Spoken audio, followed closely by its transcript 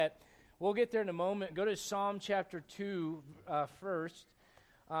We'll get there in a moment. Go to Psalm chapter 2 first.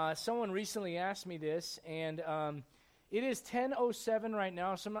 Someone recently asked me this, and it is 10:07 right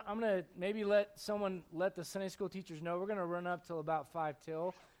now, so I'm going to maybe let the Sunday school teachers know. We're going to run up till about 5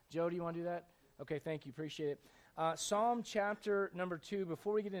 till. Joe, do you want to do that? Okay, thank you. Appreciate it. Psalm chapter number 2,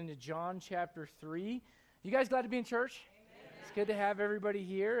 before we get into John chapter 3. You guys glad to be in church? Amen. It's good to have everybody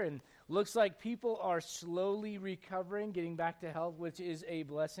here, and looks like people are slowly recovering, getting back to health, which is a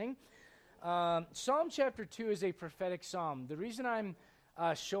blessing. Psalm chapter 2 is a prophetic psalm. The reason I'm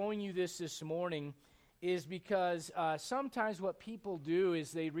showing you this morning is because sometimes what people do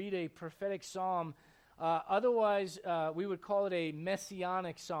is they read a prophetic psalm. Otherwise, we would call it a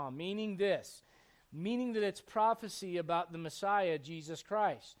messianic psalm, meaning that it's prophecy about the Messiah, Jesus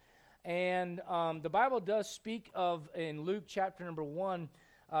Christ. And the Bible does speak of, in Luke chapter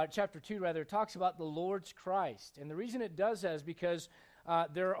 2, it talks about the Lord's Christ. And the reason it does that is because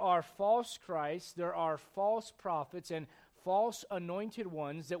there are false Christs, there are false prophets, and false anointed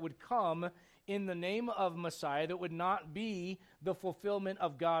ones that would come in the name of Messiah that would not be the fulfillment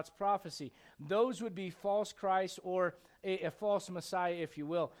of God's prophecy. Those would be false Christs or a false Messiah, if you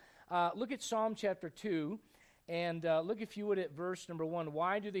will. Look at Psalm chapter 2, and look, if you would, at verse number 1.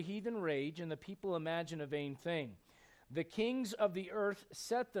 Why do the heathen rage and the people imagine a vain thing? The kings of the earth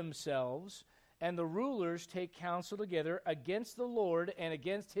set themselves, and the rulers take counsel together against the Lord and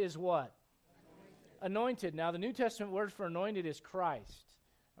against his what? Anointed. Now, the New Testament word for anointed is Christ.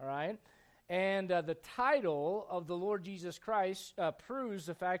 All right? And the title of the Lord Jesus Christ proves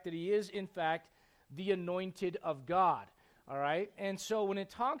the fact that he is, in fact, the anointed of God. All right? And so when it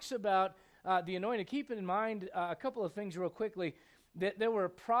talks about the anointed, keep in mind a couple of things real quickly. That there were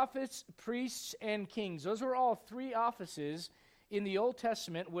prophets, priests, and kings. Those were all three offices in the Old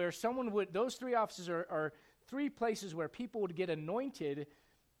Testament where those three offices are three places where people would get anointed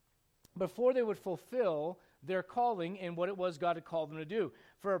before they would fulfill their calling and what it was God had called them to do.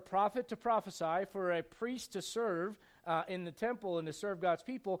 For a prophet to prophesy, for a priest to serve in the temple and to serve God's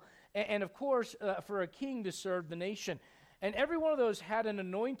people, and of course, for a king to serve the nation. And every one of those had an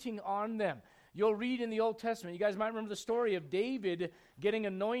anointing on them. You'll read in the Old Testament, you guys might remember the story of David getting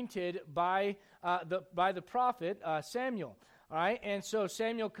anointed by the prophet Samuel. All right, and so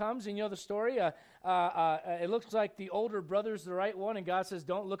Samuel comes, and you know the story. It looks like the older brother's the right one, and God says,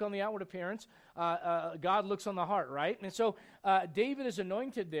 don't look on the outward appearance. God looks on the heart, right? And so David is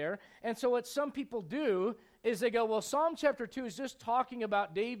anointed there. And so what some people do is they go, well, Psalm chapter 2 is just talking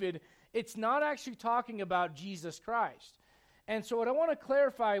about David. It's not actually talking about Jesus Christ. And so what I want to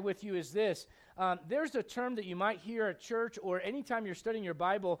clarify with you is this. There's a term that you might hear at church or anytime you're studying your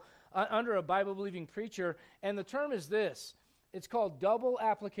Bible under a Bible-believing preacher, and the term is this. It's called double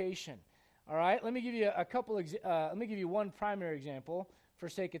application. All right? Let me give you let me give you one primary example for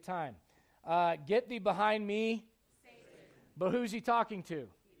sake of time. Get thee behind me. Satan. But who's he talking to?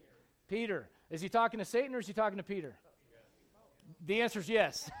 Peter. Is he talking to Satan or is he talking to Peter? The answer is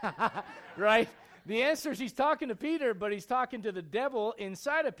yes. Right? The answer is he's talking to Peter, but he's talking to the devil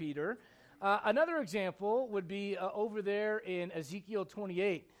inside of Peter. Another example would be over there in Ezekiel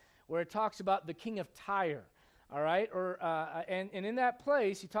 28, where it talks about the king of Tyre. All right? And in that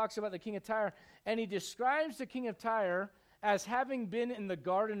place, he talks about the king of Tyre, and he describes the king of Tyre as having been in the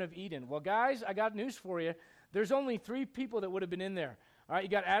Garden of Eden. Well, guys, I got news for you. There's only 3 people that would have been in there. All right? You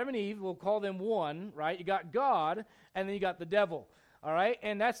got Adam and Eve. We'll call them one, right? You got God, and then you got the devil. All right?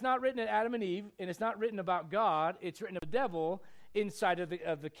 And that's not written at Adam and Eve, and it's not written about God. It's written of the devil inside of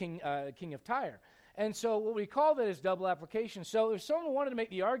the king of Tyre. And so what we call that is double application. So if someone wanted to make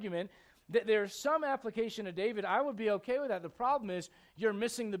the argument that there's some application of David, I would be okay with that. The problem is you're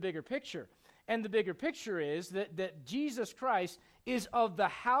missing the bigger picture. And the bigger picture is that Jesus Christ is of the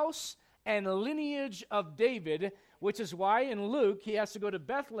house and lineage of David, which is why in Luke he has to go to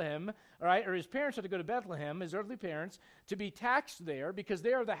Bethlehem, all right, or his parents have to go to Bethlehem, his earthly parents, to be taxed there because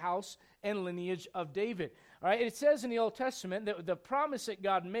they are the house and lineage of David. All right, it says in the Old Testament that the promise that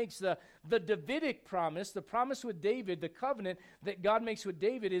God makes, the Davidic promise, the promise with David, the covenant that God makes with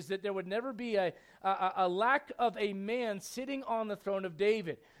David is that there would never be a lack of a man sitting on the throne of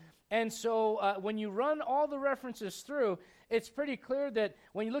David. And so when you run all the references through, it's pretty clear that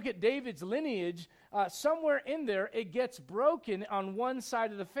when you look at David's lineage, somewhere in there it gets broken on one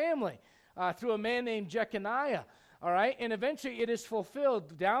side of the family through a man named Jeconiah. All right, and eventually it is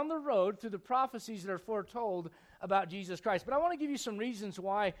fulfilled down the road through the prophecies that are foretold about Jesus Christ. But I want to give you some reasons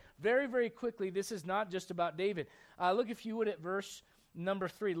why, very, very quickly, this is not just about David. Look, if you would, at verse number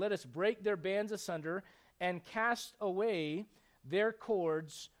 3. Let us break their bands asunder and cast away their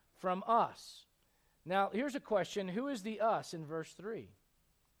cords from us. Now, here's a question. Who is the us in verse 3?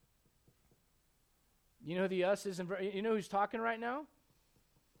 You know who the us is? You know who's talking right now?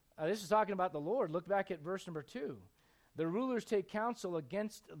 This is talking about the Lord. Look back at verse number 2. The rulers take counsel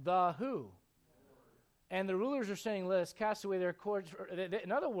against the who? And the rulers are saying, let us cast away their cords.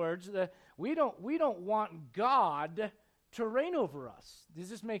 In other words, we don't want God to reign over us. Does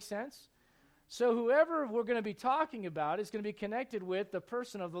this make sense? So whoever we're going to be talking about is going to be connected with the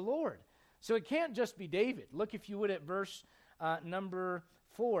person of the Lord. So it can't just be David. Look, if you would, at verse number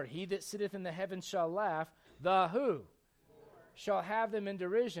 4. He that sitteth in the heavens shall laugh. The who? Lord. Shall have them in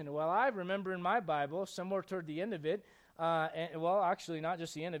derision. Well, I remember in my Bible, somewhere toward the end of it, well, actually not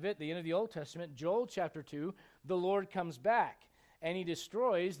just the end of it, the end of the Old Testament, Joel chapter 2, the Lord comes back, and he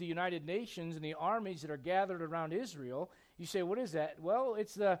destroys the United Nations and the armies that are gathered around Israel. You say, what is that? Well,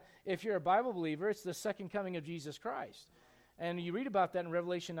 if you're a Bible believer, it's the second coming of Jesus Christ. And you read about that in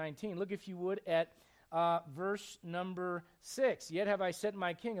Revelation 19. Look, if you would, at verse number 6. Yet have I set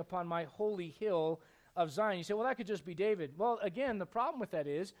my king upon my holy hill of Zion. You say, well, that could just be David. Well, again, the problem with that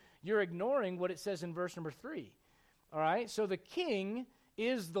is you're ignoring what it says in verse number 3. All right, so the king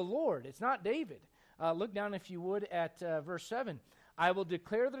is the Lord. It's not David. Look down, if you would, at verse 7. I will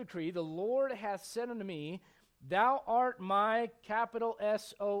declare the decree, the Lord hath said unto me, thou art my, capital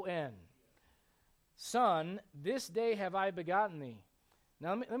S-O-N, son, this day have I begotten thee.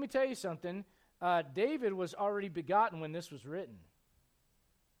 Now, let me tell you something. David was already begotten when this was written.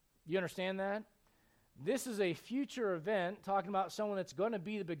 You understand that? This is a future event talking about someone that's going to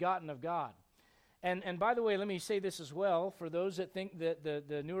be the begotten of God. And by the way, let me say this as well, for those that think that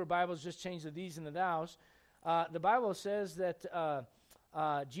the newer Bibles just change the these and the thous. The Bible says that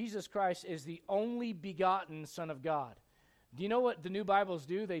Jesus Christ is the only begotten Son of God. Do you know what the new Bibles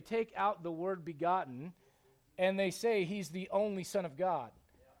do? They take out the word begotten, and they say he's the only Son of God.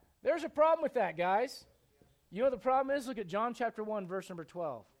 There's a problem with that, guys. You know what the problem is? Look at John chapter 1, verse number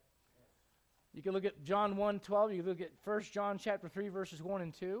 12. You can look at John 1:12. You can look at 1 John chapter 3, verses 1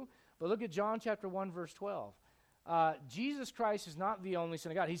 and 2. But look at John chapter 1, verse 12. Jesus Christ is not the only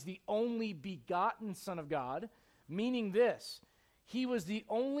Son of God. He's the only begotten Son of God, meaning this. He was the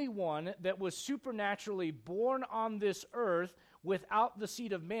only one that was supernaturally born on this earth without the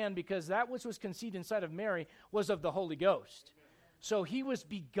seed of man, because that which was conceived inside of Mary was of the Holy Ghost. So he was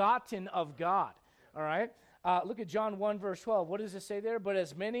begotten of God. All right? Look at John 1, verse 12. What does it say there? But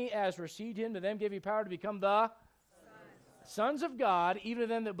as many as received him, to them gave he power to become the sons of God, even to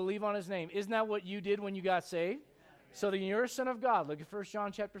them that believe on his name. Isn't that what you did when you got saved? So then you're a son of God. Look at 1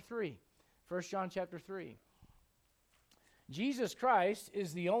 John chapter 3. 1 John chapter 3. Jesus Christ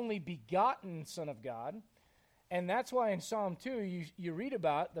is the only begotten Son of God. And that's why in Psalm 2 you read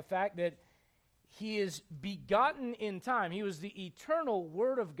about the fact that he is begotten in time. He was the eternal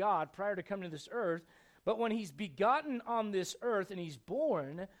Word of God prior to coming to this earth. But when he's begotten on this earth and he's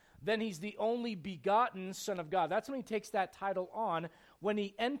born, then he's the only begotten Son of God. That's when he takes that title on, when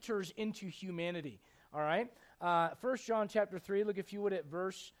he enters into humanity. All right? 1 John chapter 3, look if you would at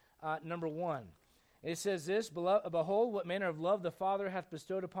verse number 1. It says this, behold, what manner of love the Father hath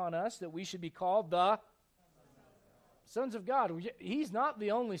bestowed upon us, that we should be called the sons of God. He's not the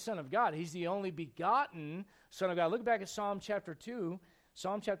only Son of God. He's the only begotten Son of God. Look back at Psalm chapter 2,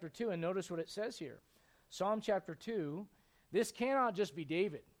 and notice what it says here. Psalm chapter 2, this cannot just be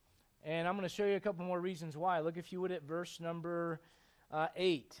David. And I'm going to show you a couple more reasons why. Look, if you would, at verse number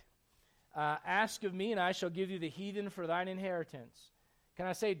 8. Ask of me, and I shall give you the heathen for thine inheritance. Can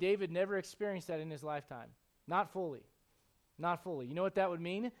I say David never experienced that in his lifetime? Not fully. Not fully. You know what that would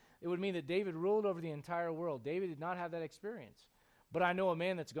mean? It would mean that David ruled over the entire world. David did not have that experience. But I know a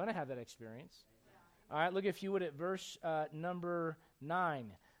man that's going to have that experience. All right, look, if you would, at verse number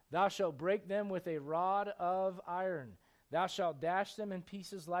 9. Thou shalt break them with a rod of iron. Thou shalt dash them in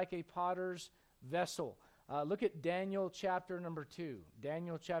pieces like a potter's vessel. Look at Daniel chapter number 2.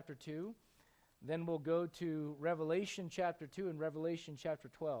 Daniel chapter 2. Then we'll go to Revelation chapter 2 and Revelation chapter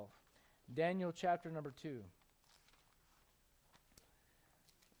 12. Daniel chapter number 2.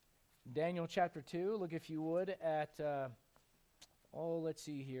 Daniel chapter 2. Look, if you would, at, let's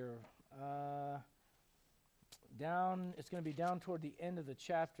see here. It's going to be down toward the end of the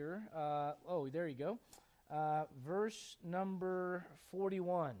chapter. There you go. Verse number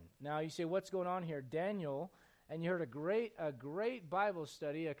 41. Now you say, what's going on here? Daniel, and you heard a great Bible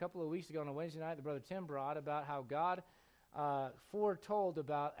study a couple of weeks ago on a Wednesday night that Brother Tim brought about how God foretold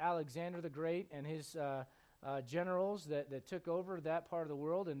about Alexander the Great and his generals that took over that part of the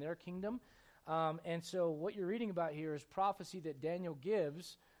world and their kingdom. And so what you're reading about here is prophecy that Daniel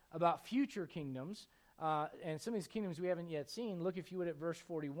gives about future kingdoms. And some of these kingdoms we haven't yet seen. Look, if you would, at verse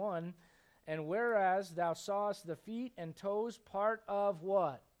 41. And whereas thou sawest the feet and toes part of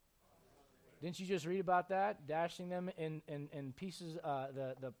what? Didn't you just read about that? Dashing them in pieces,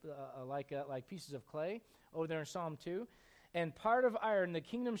 like pieces of clay over there in Psalm 2. And part of iron, the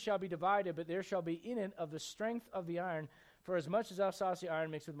kingdom shall be divided, but there shall be in it of the strength of the iron, for as much as thou sawest the iron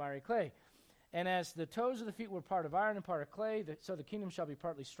mixed with miry clay. And as the toes of the feet were part of iron and part of clay, so the kingdom shall be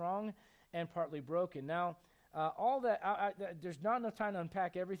partly strong and partly broken. Now, all that, there's not enough time to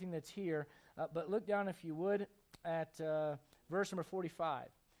unpack everything that's here, but look down, if you would, at verse number 45.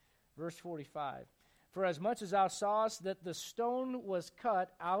 Verse 45. For as much as thou sawest that the stone was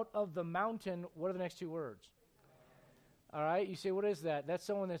cut out of the mountain, what are the next two words? All right, you say, what is that? That's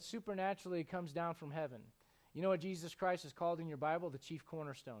someone that supernaturally comes down from heaven. You know what Jesus Christ is called in your Bible? The chief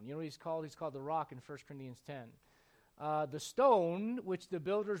cornerstone. You know what he's called? He's called the rock in 1 Corinthians 10. The stone which the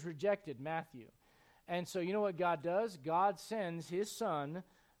builders rejected, Matthew. And so you know what God does? God sends his son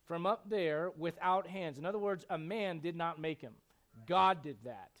from up there without hands. In other words, a man did not make him. God did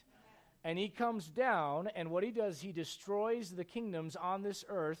that. And he comes down, and what he does, he destroys the kingdoms on this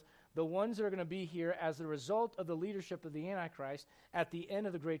earth, the ones that are going to be here as the result of the leadership of the Antichrist at the end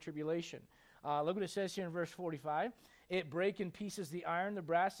of the Great Tribulation. Look what it says here in verse 45. It break in pieces the iron, the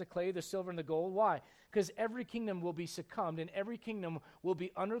brass, the clay, the silver, and the gold. Why? Because every kingdom will be succumbed, and every kingdom will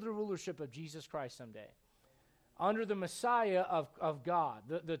be under the rulership of Jesus Christ someday. Under the Messiah of God,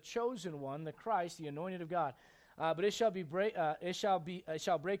 the chosen one, the Christ, the anointed of God. But it shall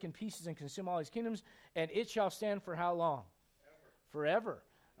break in pieces and consume all these kingdoms, and it shall stand for how long? Forever.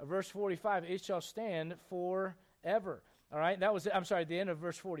 Verse 45, it shall stand forever. All right, the end of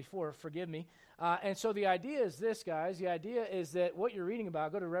verse 44, forgive me. And so the idea is this, guys. The idea is that what you're reading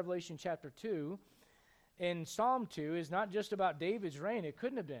about, go to Revelation chapter 2, in Psalm 2, is not just about David's reign. It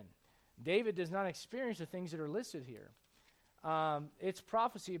couldn't have been. David does not experience the things that are listed here. It's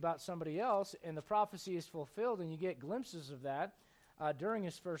prophecy about somebody else, and the prophecy is fulfilled, and you get glimpses of that during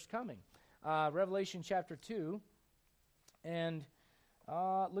his first coming. Revelation chapter 2, and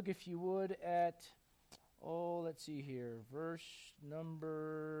look, if you would, at, let's see here, verse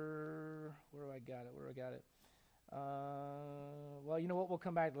number, where do I got it? Well, you know what, we'll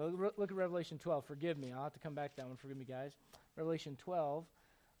come back. Look at Revelation 12. Forgive me, I'll have to come back to that one. Forgive me, guys. Revelation 12,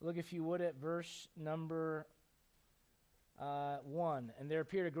 look, if you would, at verse number 1. And there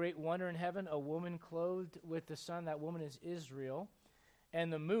appeared a great wonder in heaven, a woman clothed with the sun. That woman is Israel.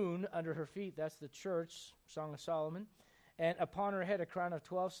 And the moon under her feet, that's the church, Song of Solomon. And upon her head a crown of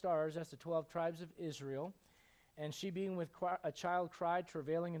 12 stars, that's the 12 tribes of Israel. And she being with a child cried,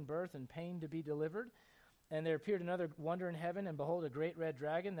 travailing in birth and pain to be delivered. And there appeared another wonder in heaven, and behold, a great red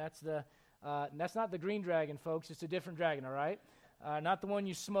dragon. That's not the green dragon, folks. It's a different dragon, all right? Not the one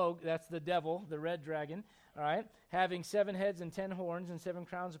you smoke. That's the devil, the red dragon, all right? Having 7 heads and 10 horns and 7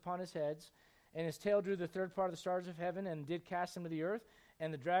 crowns upon his heads. And his tail drew the third part of the stars of heaven and did cast them to the earth.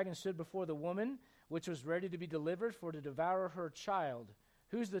 And the dragon stood before the woman, which was ready to be delivered for to devour her child.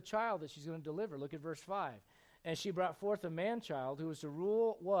 Who's the child that she's going to deliver? Look at verse 5. And she brought forth a man-child who was to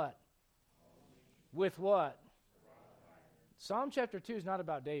rule what? With what? Psalm chapter 2 is not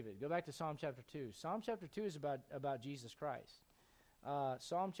about David. Go back to Psalm chapter 2. Psalm chapter 2 is about Jesus Christ.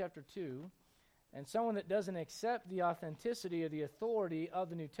 Psalm chapter 2. And someone that doesn't accept the authenticity or the authority of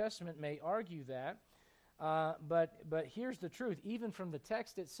the New Testament may argue that. But here's the truth. Even from the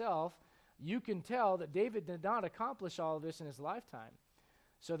text itself, you can tell that David did not accomplish all of this in his lifetime.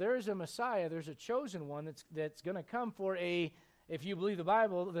 So there is a Messiah, there's a chosen one that's going to come for if you believe the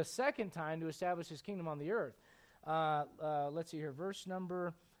Bible, the second time to establish his kingdom on the earth. Let's see here, verse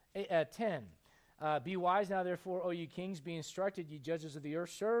number 10. Be wise now, therefore, O ye kings, be instructed, ye judges of the earth.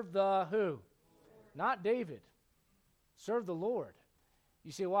 Serve the who? Not David. Serve the Lord.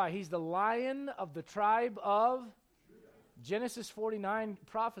 You see why? He's the Lion of the tribe of Genesis 49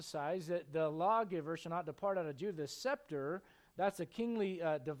 prophesies that the lawgiver shall not depart out of Judah. The scepter, that's a kingly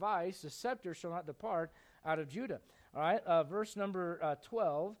device. The scepter shall not depart out of Judah. All right, verse number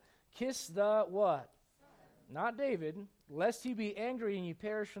 12. Kiss the what? Not David. Lest he be angry and ye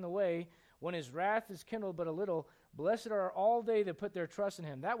perish from the way, when his wrath is kindled but a little. Blessed are all they that put their trust in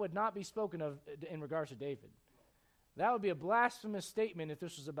him. That would not be spoken of in regards to David. That would be a blasphemous statement if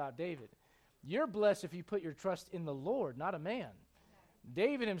this was about David. You're blessed if you put your trust in the Lord, not a man.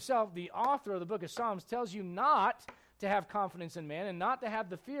 David himself, the author of the book of Psalms, tells you not to have confidence in man and not to have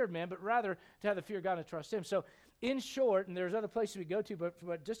the fear of man, but rather to have the fear of God and trust him. So in short, and there's other places we go to,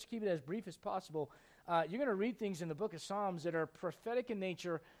 but just to keep it as brief as possible, you're going to read things in the book of Psalms that are prophetic in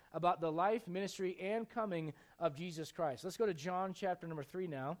nature about the life, ministry, and coming of Jesus Christ. Let's go to John chapter number 3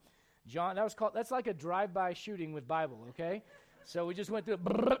 now. John, that's like a drive-by shooting with Bible, okay? So we just went through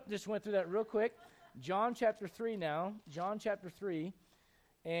that real quick. John chapter 3 now. John chapter 3.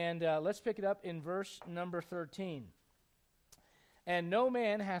 And let's pick it up in verse number 13. And no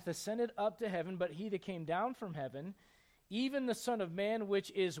man hath ascended up to heaven, but he that came down from heaven, even the Son of Man,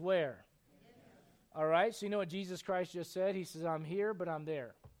 which is where? All right, so you know what Jesus Christ just said? He says, I'm here, but I'm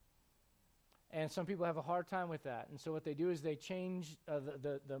there. And some people have a hard time with that. And so what they do is they change,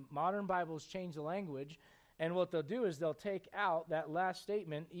 the modern Bibles change the language, and what they'll do is they'll take out that last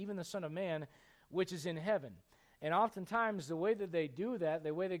statement, even the Son of Man, which is in heaven. And oftentimes the way that they do that,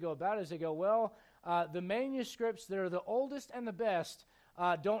 the way they go about it is they go, well, the manuscripts that are the oldest and the best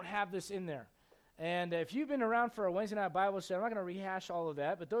don't have this in there. And if you've been around for a Wednesday night Bible study, I'm not going to rehash all of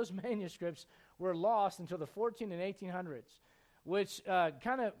that, but those manuscripts were lost until the 14 and 1800s, which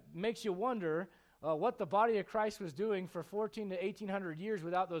kind of makes you wonder what the body of Christ was doing for 14 to 1800 years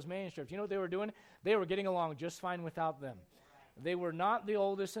without those manuscripts. You know what they were doing? They were getting along just fine without them. They were not the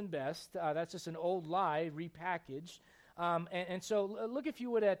oldest and best. That's just an old lie repackaged. And so look, if you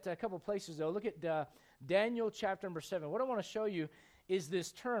would, at a couple places, though. Look at Daniel chapter number 7. What I want to show you is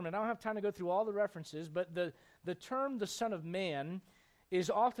this term, and I don't have time to go through all the references, but the term the Son of Man is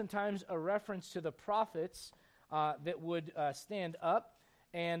oftentimes a reference to the prophets that would stand up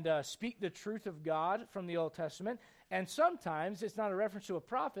and speak the truth of God from the Old Testament. And sometimes it's not a reference to a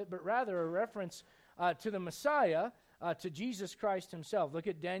prophet, but rather a reference to the Messiah, to Jesus Christ himself. Look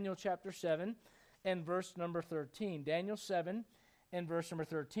at Daniel chapter 7 and verse number 13. Daniel 7 and verse number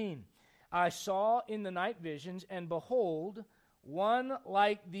 13. I saw in the night visions, and behold, one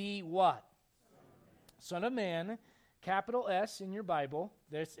like the what? Son of Man, capital S in your Bible,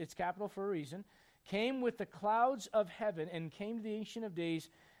 it's capital for a reason, came with the clouds of heaven and came to the Ancient of Days,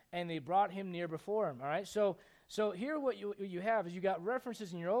 and they brought him near before him. All right, so here what you have is you got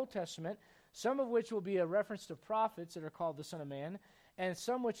references in your Old Testament, some of which will be a reference to prophets that are called the Son of Man, and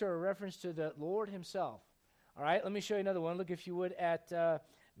some which are a reference to the Lord himself. All right, let me show you another one. Look, if you would, at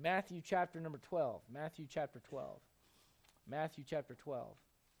Matthew chapter number 12. Matthew chapter 12. Matthew chapter 12.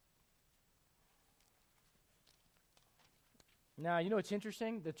 Now, you know what's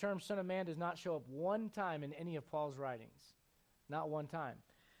interesting? The term Son of Man does not show up one time in any of Paul's writings. Not one time.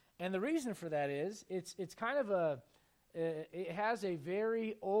 And the reason for that is, it's kind of it has a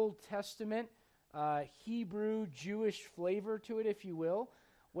very Old Testament, Hebrew, Jewish flavor to it, if you will,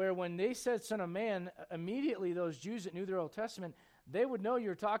 where when they said Son of Man, immediately those Jews that knew their Old Testament, they would know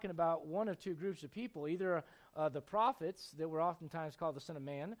you're talking about one of two groups of people, either the prophets that were oftentimes called the Son of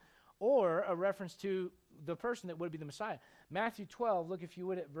Man, or a reference to the person that would be the Messiah. Matthew 12, look if you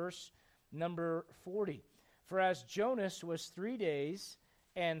would at verse number 40. For as Jonas was 3 days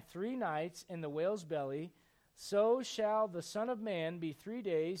and 3 nights in the whale's belly, so shall the Son of Man be 3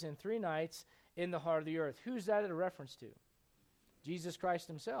 days and 3 nights in the heart of the earth. Who's that a reference to? Jesus Christ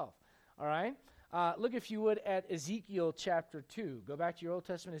himself. All right? Look if you would at Ezekiel chapter 2. Go back to your Old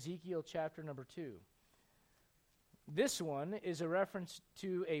Testament, Ezekiel chapter number 2. This one is a reference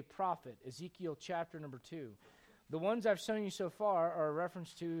to a prophet, Ezekiel chapter number 2. The ones I've shown you so far are a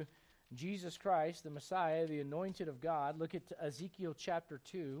reference to Jesus Christ, the Messiah, the anointed of God. Look at Ezekiel chapter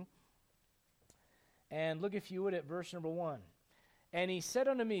 2. And look, if you would, at verse number 1. And he said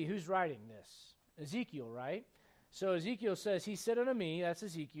unto me, who's writing this? Ezekiel, right? So Ezekiel says, he said unto me, that's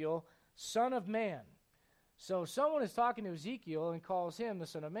Ezekiel, Son of Man. So someone is talking to Ezekiel and calls him the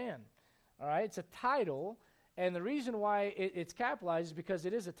Son of Man. All right? It's a title. And the reason why it's capitalized is because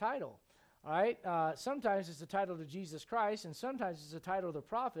it is a title. All right? Sometimes it's a title to Jesus Christ, and sometimes it's a title to the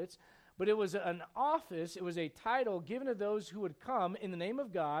prophets. But it was an office, it was a title given to those who would come in the name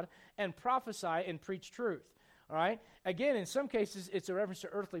of God and prophesy and preach truth. All right? Again, in some cases, it's a reference to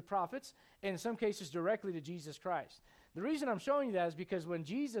earthly prophets, and in some cases, directly to Jesus Christ. The reason I'm showing you that is because when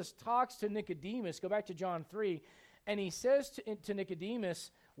Jesus talks to Nicodemus, go back to John 3, and he says to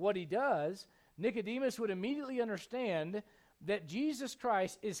Nicodemus what he does, Nicodemus would immediately understand that Jesus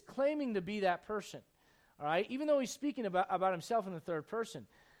Christ is claiming to be that person. All right? Even though he's speaking about himself in the third person.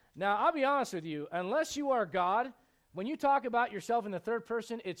 Now, I'll be honest with you, unless you are God, when you talk about yourself in the third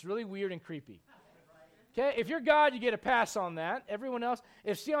person, it's really weird and creepy. Okay? If you're God, you get a pass on that. Everyone else,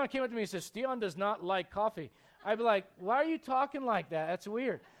 if Steon came up to me and says, Steon does not like coffee, I'd be like, why are you talking like that? That's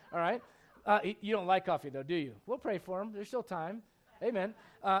weird. All right? You don't like coffee, though, do you? We'll pray for him. There's still time. Amen.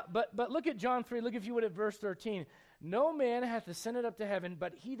 But look at John 3. Look, if you would, at verse 13. No man hath ascended up to heaven,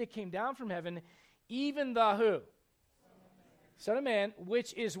 but he that came down from heaven, even the who? Son of Man,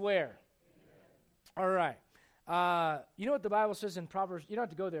 which is where? All right. You know what the Bible says in Proverbs? You don't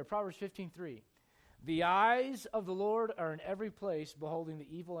have to go there. Proverbs 15:3. The eyes of the Lord are in every place, beholding the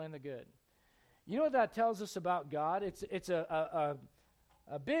evil and the good. You know what that tells us about God? It's a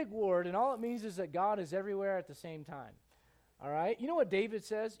big word, and all it means is that God is everywhere at the same time. All right? You know what David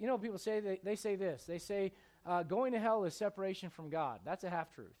says? You know what people say? They say this. They say, going to hell is separation from God. That's a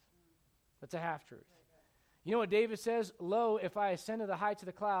half-truth. That's a half-truth. You know what David says? Lo, if I ascend to the heights of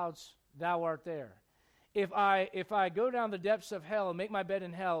the clouds, thou art there. If I go down the depths of hell and make my bed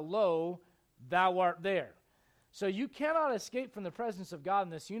in hell, lo, thou art there. So you cannot escape from the presence of God in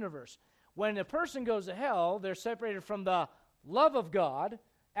this universe. When a person goes to hell, they're separated from the love of God,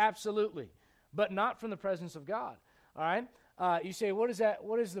 absolutely, but not from the presence of God. All right? You say, what is that?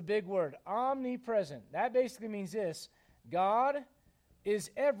 What is the big word? Omnipresent. That basically means this. God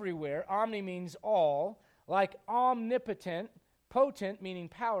is everywhere. Omni means all. Like omnipotent, potent meaning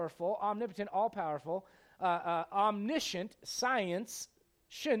powerful, omnipotent, all-powerful, omniscient, science,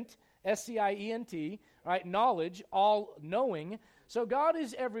 shint, S-C-I-E-N-T, right? Knowledge, all-knowing. So God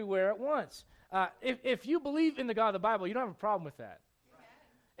is everywhere at once. If you believe in the God of the Bible, you don't have a problem with that.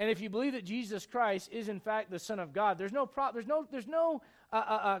 And if you believe that Jesus Christ is in fact the Son of God, there's no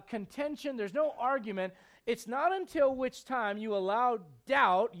contention, there's no argument. It's not until which time you allow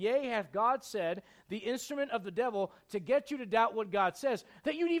doubt, yea, hath God said, the instrument of the devil, to get you to doubt what God says,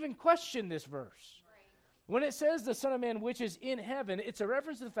 that you'd even question this verse. Right. When it says the Son of Man which is in heaven, it's a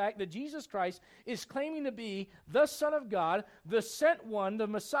reference to the fact that Jesus Christ is claiming to be the Son of God, the sent one, the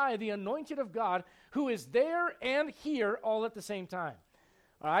Messiah, the anointed of God, who is there and here all at the same time.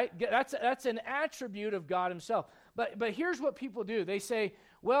 All right? That's an attribute of God himself. But here's what people do. They say,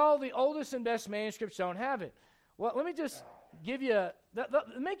 well, the oldest and best manuscripts don't have it. Well, let me just give you you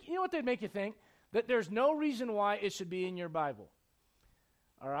know what they'd make you think? That there's no reason why it should be in your Bible.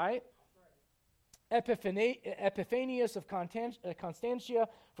 All right? Epiphanius of Constantia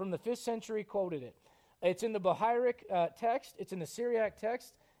from the 5th century quoted it. It's in the Baharic text. It's in the Syriac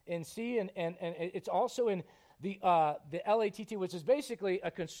text in C, and it's also in the LATT, which is basically a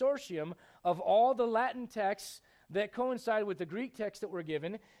consortium of all the Latin texts that coincide with the Greek text that were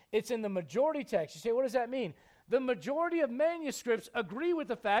given. It's in the majority text. You say, what does that mean? The majority of manuscripts agree with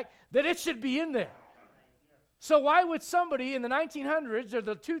the fact that it should be in there. So why would somebody in the 1900s or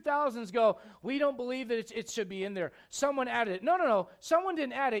the 2000s go, we don't believe that it should be in there? Someone added it. No. Someone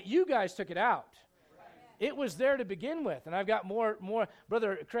didn't add it. You guys took it out. It was there to begin with. And I've got more.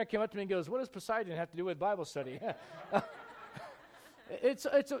 Brother Craig came up to me and goes, what does Poseidon have to do with Bible study?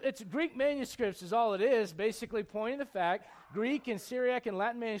 It's Greek manuscripts is all it is, basically pointing the fact, Greek and Syriac and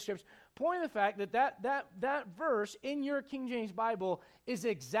Latin manuscripts, pointing the fact that verse in your King James Bible is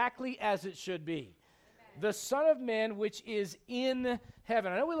exactly as it should be. Amen. The Son of Man which is in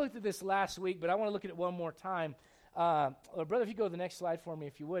heaven. I know we looked at this last week, but I want to look at it one more time. Brother, if you go to the next slide for me,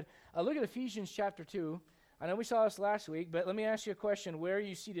 if you would. Look at Ephesians chapter 2. I know we saw this last week, but let me ask you a question. Where are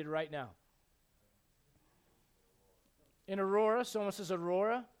you seated right now? In Aurora. Someone says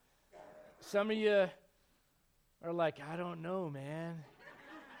Aurora. Some of you are like, I don't know, man.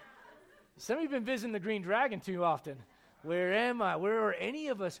 Some of you have been visiting the Green Dragon too often. Where am I? Where are any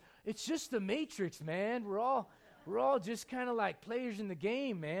of us? It's just the Matrix, man. We're all just kind of like players in the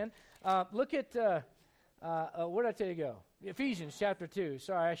game, man. Look at, where did I tell you to go? Ephesians chapter 2.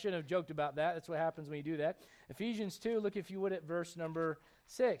 Sorry, I shouldn't have joked about that. That's what happens when you do that. Ephesians 2, look if you would at verse number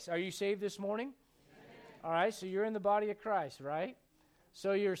 6. Are you saved this morning? All right, so you're in the body of Christ, right?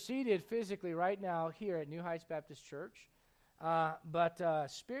 So you're seated physically right now here at New Heights Baptist Church, but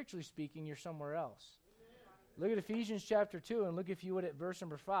spiritually speaking, you're somewhere else. Look at Ephesians chapter 2, and look if you would at verse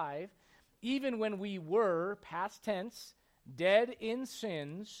number 5. Even when we were, past tense, dead in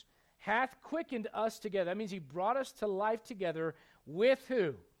sins, hath quickened us together. That means he brought us to life together with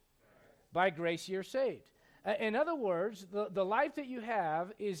who? By grace you're saved. In other words, the life that you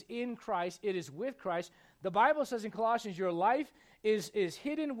have is in Christ. It is with Christ. The Bible says in Colossians, your life is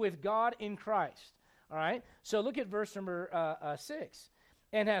hidden with God in Christ. All right? So look at verse number 6.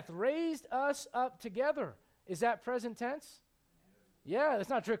 And hath raised us up together. Is that present tense? Yeah, that's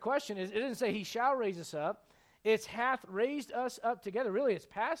not a trick question. It didn't say he shall raise us up. It's hath raised us up together. Really, it's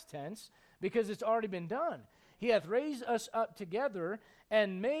past tense because it's already been done. He hath raised us up together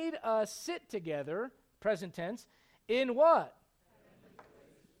and made us sit together, present tense, in what?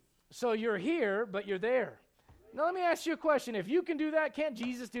 So you're here, but you're there. Now let me ask you a question. If you can do that, can't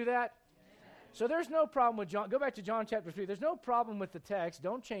Jesus do that? So there's no problem with John. Go back to John chapter 3. There's no problem with the text.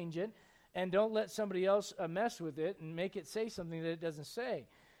 Don't change it, and don't let somebody else mess with it and make it say something that it doesn't say.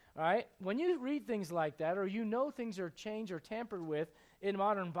 All right? When you read things like that, or you know things are changed or tampered with in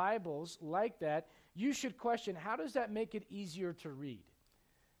modern Bibles like that, you should question, how does that make it easier to read?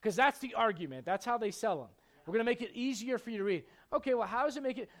 Because that's the argument. That's how they sell them. We're going to make it easier for you to read. Okay, well, how does it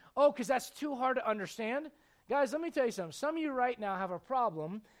make it? Oh, because that's too hard to understand? Guys, let me tell you something. Some of you right now have a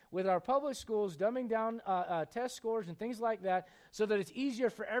problem with our public schools dumbing down test scores and things like that so that it's easier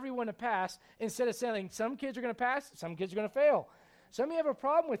for everyone to pass instead of saying some kids are going to pass, some kids are going to fail. Some of you have a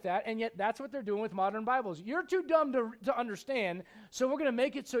problem with that, and yet that's what they're doing with modern Bibles. You're too dumb to understand, so we're going to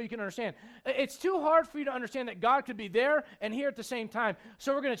make it so you can understand. It's too hard for you to understand that God could be there and here at the same time,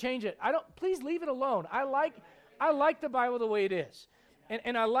 so we're going to change it. Please leave it alone. I like the Bible the way it is.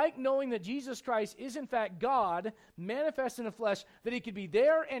 And I like knowing that Jesus Christ is, in fact, God manifest in the flesh, that he could be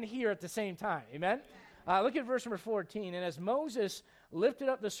there and here at the same time. Amen? Look at verse number 14. And as Moses lifted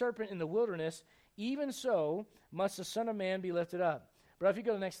up the serpent in the wilderness, even so must the Son of Man be lifted up. But if you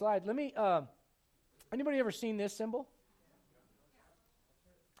go to the next slide, anybody ever seen this symbol?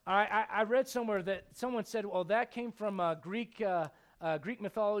 I read somewhere that someone said, well, that came from Greek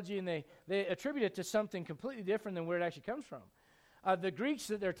mythology, and they attribute it to something completely different than where it actually comes from. The Greeks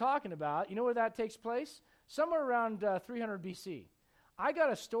that they're talking about, you know where that takes place? Somewhere around 300 BC. I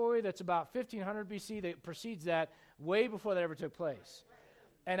got a story that's about 1500 BC that precedes that, way before that ever took place.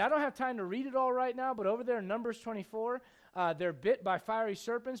 And I don't have time to read it all right now, but over there in Numbers 24, they're bit by fiery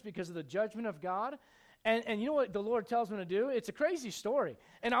serpents because of the judgment of God. And you know what the Lord tells them to do? It's a crazy story.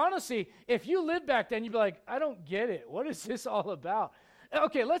 And honestly, if you lived back then, you'd be like, I don't get it. What is this all about?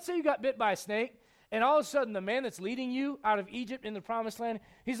 Okay, let's say you got bit by a snake. And all of a sudden, the man that's leading you out of Egypt in the promised land,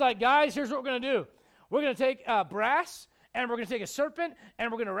 he's like, guys, here's what we're going to do. We're going to take brass, and we're going to take a serpent, and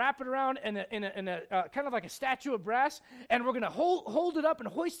we're going to wrap it around in a kind of like a statue of brass, and we're going to hold it up and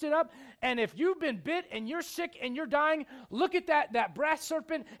hoist it up. And if you've been bit and you're sick and you're dying, look at that brass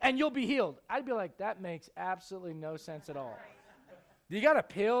serpent, and you'll be healed. I'd be like, that makes absolutely no sense at all. You got a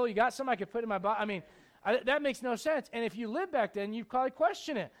pill? You got something I could put in my body? I mean, that makes no sense. And if you lived back then, you'd probably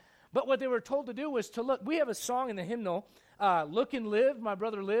question it. But what they were told to do was to look. We have a song in the hymnal, Look and Live, My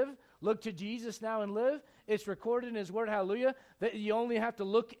Brother Live. Look to Jesus now and live. It's recorded in his word, hallelujah, that you only have to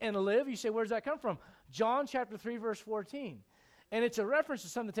look and live. You say, where does that come from? John chapter 3, verse 14. And it's a reference to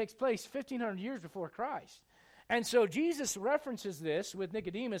something that takes place 1,500 years before Christ. And so Jesus references this with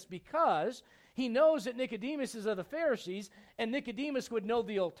Nicodemus because he knows that Nicodemus is of the Pharisees, and Nicodemus would know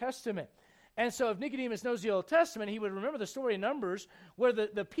the Old Testament. And so if Nicodemus knows the Old Testament, he would remember the story in Numbers where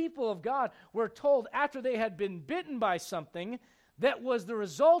the people of God were told after they had been bitten by something that was the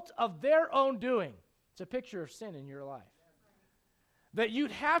result of their own doing. It's a picture of sin in your life. That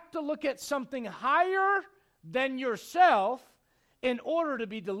you'd have to look at something higher than yourself in order to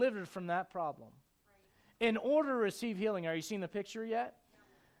be delivered from that problem. In order to receive healing. Are you seeing the picture yet?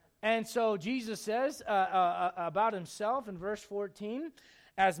 And so Jesus says about himself in verse 14,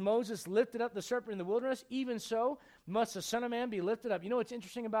 as Moses lifted up the serpent in the wilderness, even so must the Son of Man be lifted up. You know what's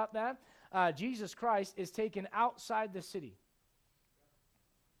interesting about that? Jesus Christ is taken outside the city.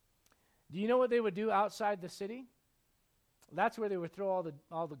 Do you know what they would do outside the city? That's where they would throw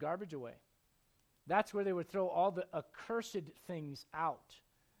all the garbage away. That's where they would throw all the accursed things out.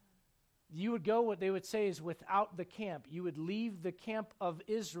 You would go, what they would say is, without the camp. You would leave the camp of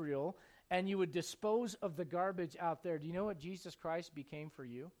Israel, and you would dispose of the garbage out there. Do you know what Jesus Christ became for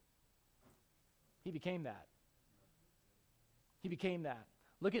you? He became that. He became that.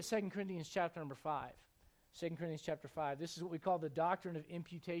 Look at 2 Corinthians chapter number 5. 2 Corinthians chapter 5. This is what we call the doctrine of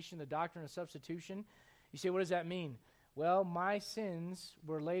imputation, the doctrine of substitution. You say, what does that mean? Well, my sins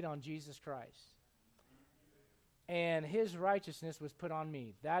were laid on Jesus Christ, and his righteousness was put on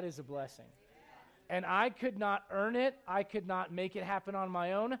me. That is a blessing. And I could not earn it. I could not make it happen on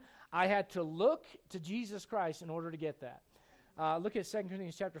my own. I had to look to Jesus Christ in order to get that. Look at 2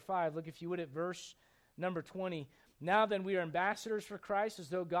 Corinthians chapter 5. Look, if you would, at verse number 20. Now then, we are ambassadors for Christ, as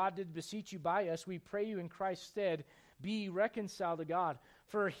though God did beseech you by us. We pray you in Christ's stead, be ye reconciled to God.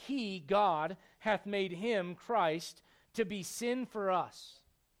 For he, God, hath made him, Christ, to be sin for us,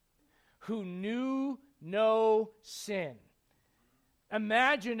 who knew no sin.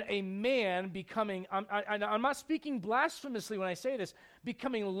 Imagine a man becoming, I'm not speaking blasphemously when I say this,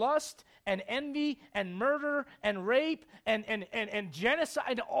 becoming lust and envy and murder and rape and genocide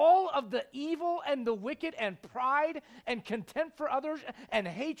and all of the evil and the wicked and pride and contempt for others and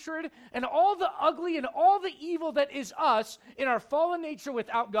hatred and all the ugly and all the evil that is us in our fallen nature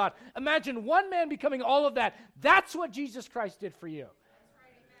without God. Imagine one man becoming all of that. That's what Jesus Christ did for you.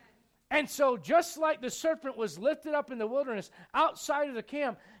 And so just like the serpent was lifted up in the wilderness outside of the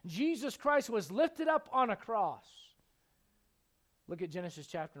camp, Jesus Christ was lifted up on a cross. Look at Genesis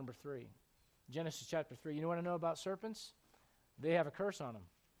chapter number 3. Genesis chapter 3. You want to know about serpents? They have a curse on them.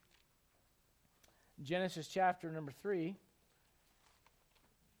 Genesis chapter number 3.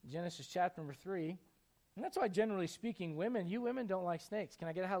 Genesis chapter number 3. And that's why, generally speaking, you women don't like snakes. Can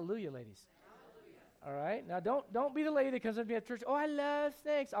I get a hallelujah, ladies? All right? Now, don't be the lady that comes up to me at church. Oh, I love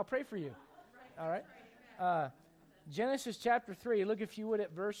snakes. I'll pray for you. All right? Genesis chapter 3. Look, if you would,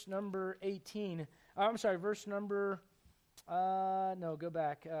 at verse number 18. I'm sorry, verse number, no, go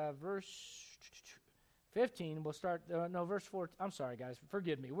back. Verse 15. We'll start, verse 14. I'm sorry, guys.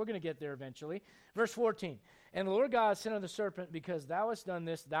 Forgive me. We're going to get there eventually. Verse 14. And the Lord God said unto the serpent, because thou hast done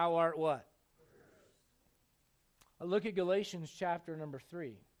this, thou art what? Look at Galatians chapter number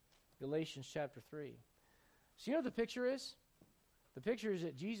 3. Galatians chapter 3. So you know what the picture is? The picture is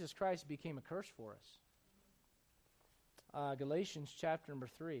that Jesus Christ became a curse for us. Galatians chapter number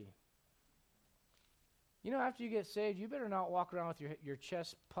 3. You know, after you get saved, you better not walk around with your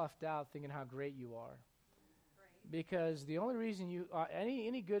chest puffed out thinking how great you are. Right. Because the only reason you are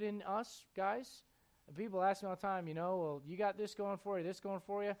any good in us, guys, people ask me all the time, well, you got this going for you, this going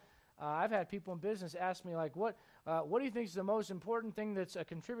for you. I've had people in business ask me, like, what do you think is the most important thing that's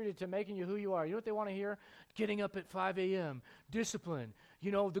contributed to making you who you are? You know what they want to hear? Getting up at 5 a.m., discipline,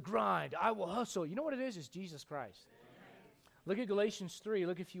 the grind, I will hustle. You know what it is? It's Jesus Christ. Amen. Look at Galatians 3.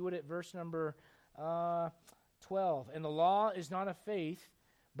 Look, if you would, at verse number 12. And the law is not of faith,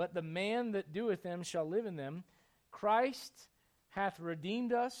 but the man that doeth them shall live in them. Christ hath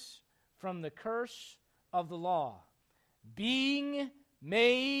redeemed us from the curse of the law, being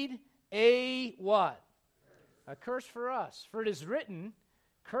made a what? A curse for us. For it is written,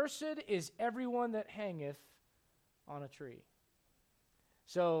 cursed is everyone that hangeth on a tree.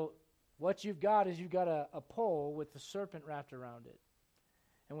 So what you've got is you've got a pole with the serpent wrapped around it.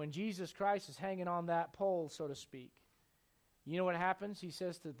 And when Jesus Christ is hanging on that pole, so to speak, you know what happens? He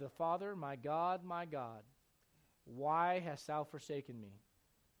says to the Father, my God, why hast thou forsaken me?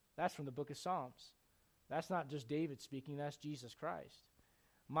 That's from the book of Psalms. That's not just David speaking, that's Jesus Christ.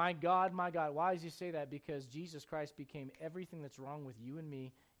 My God, why does he say that? Because Jesus Christ became everything that's wrong with you and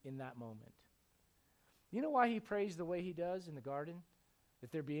me in that moment. You know why he prays the way he does in the garden? If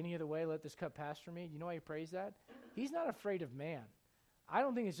there be any other way, let this cup pass from me. You know why he prays that? He's not afraid of man. I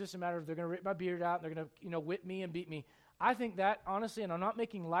don't think it's just a matter of they're going to rip my beard out and they're going to, whip me and beat me. I think that, honestly, and I'm not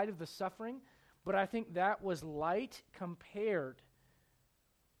making light of the suffering, but I think that was light compared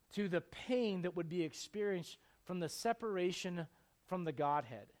to the pain that would be experienced from the separation from the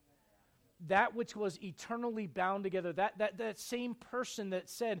Godhead. That which was eternally bound together, that same person that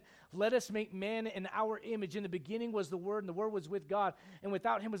said, let us make man in our image. In the beginning was the Word, and the Word was with God, and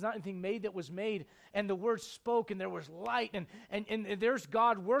without him was not anything made that was made. And the Word spoke, and there was light, and there's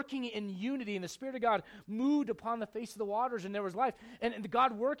God working in unity, and the Spirit of God moved upon the face of the waters, and there was life. And the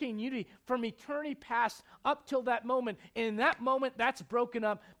God working in unity from eternity past up till that moment. And in that moment, that's broken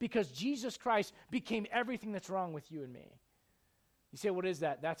up because Jesus Christ became everything that's wrong with you and me. You say, what is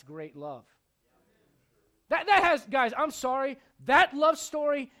that? That's great love. That has, guys, I'm sorry, that love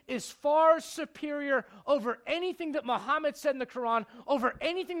story is far superior over anything that Muhammad said in the Quran, over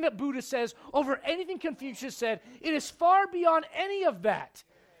anything that Buddha says, over anything Confucius said. It is far beyond any of that.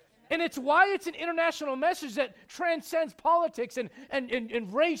 And it's why it's an international message that transcends politics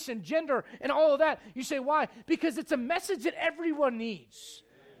and race and gender and all of that. You say, why? Because it's a message that everyone needs.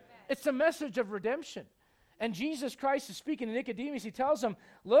 It's a message of redemption. And Jesus Christ is speaking to Nicodemus. He tells him,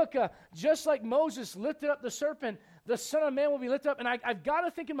 look, just like Moses lifted up the serpent, the Son of Man will be lifted up. And I've got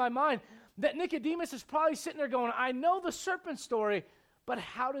to think in my mind that Nicodemus is probably sitting there going, I know the serpent story, but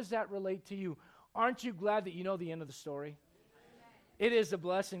how does that relate to you? Aren't you glad that you know the end of the story? It is a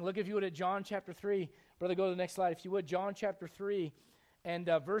blessing. Look, if you would, at John chapter 3. Brother, go to the next slide. If you would, John chapter 3 and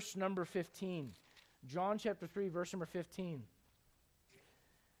verse number 15. John chapter 3, verse number 15.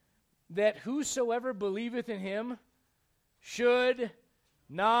 That whosoever believeth in him should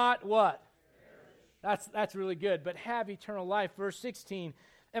not what? That's really good. But have eternal life. Verse 16.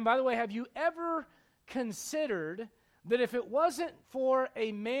 And by the way, have you ever considered that if it wasn't for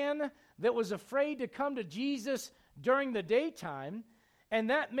a man that was afraid to come to Jesus during the daytime, and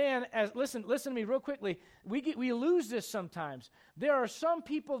that man, listen to me real quickly, we lose this sometimes. There are some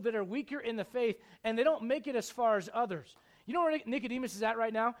people that are weaker in the faith, and they don't make it as far as others. You know where Nicodemus is at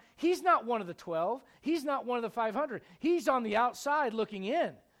right now? He's not one of the 12. He's not one of the 500. He's on the outside looking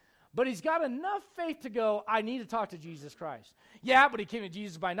in. But he's got enough faith to go, I need to talk to Jesus Christ. Yeah, but he came to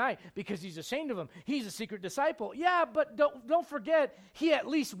Jesus by night because he's ashamed of him. He's a secret disciple. Yeah, but don't forget, he at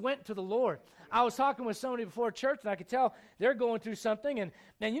least went to the Lord. I was talking with somebody before church, and I could tell they're going through something. And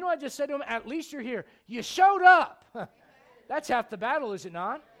you know what I just said to him? At least you're here. You showed up. That's half the battle, is it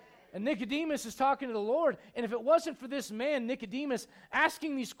not? And Nicodemus is talking to the Lord. And if it wasn't for this man, Nicodemus,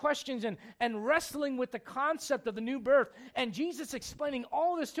 asking these questions and wrestling with the concept of the new birth, and Jesus explaining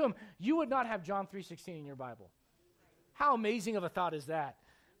all this to him, you would not have John 3:16 in your Bible. How amazing of a thought is that?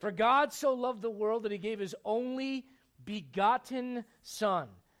 For God so loved the world that he gave his only begotten Son,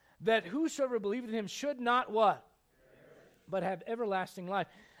 that whosoever believeth in him should not what? But have everlasting life.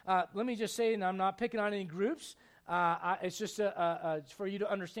 Let me just say, and I'm not picking on any groups, it's just for you to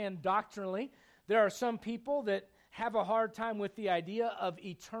understand doctrinally, there are some people that have a hard time with the idea of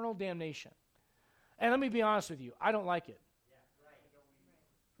eternal damnation. And let me be honest with you, I don't like it.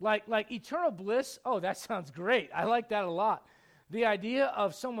 Like eternal bliss, oh, that sounds great. I like that a lot. The idea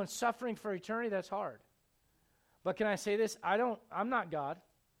of someone suffering for eternity, that's hard. But can I say this? I'm not God.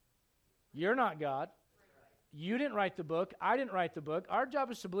 You're not God. You didn't write the book. I didn't write the book. Our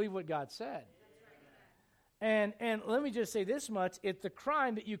job is to believe what God said. And let me just say this much. If the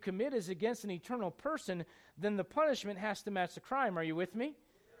crime that you commit is against an eternal person, then the punishment has to match the crime. Are you with me?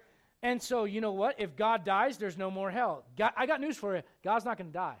 And so, you know what? If God dies, there's no more hell. I got news for you. God's not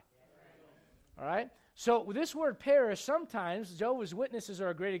going to die. All right? So this word perish, sometimes, Jehovah's Witnesses are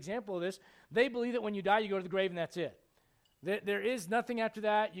a great example of this. They believe that when you die, you go to the grave and that's it. There is nothing after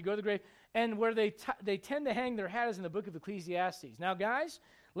that. You go to the grave. And where they tend to hang their hat is in the book of Ecclesiastes. Now, guys,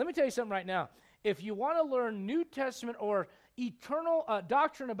 let me tell you something right now. If you want to learn New Testament or eternal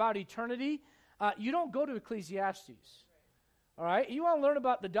doctrine about eternity, you don't go to Ecclesiastes. All right? You want to learn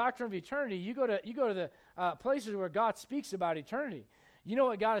about the doctrine of eternity, you go to the places where God speaks about eternity. You know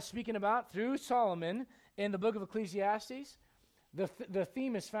what God is speaking about through Solomon in the book of Ecclesiastes? The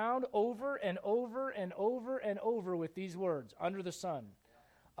theme is found over and over and over and over with these words, under the sun.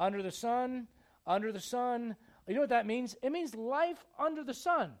 Under the sun, under the sun. You know what that means? It means life under the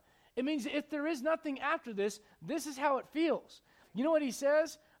sun. It means if there is nothing after this, this is how it feels. You know what he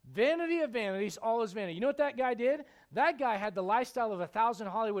says? Vanity of vanities, all is vanity. You know what that guy did? That guy had the lifestyle of 1,000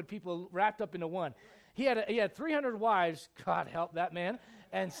 Hollywood people wrapped up into one. He had 300 wives, God help that man,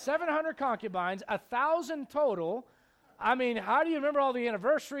 and 700 concubines, 1,000 total. I mean, how do you remember all the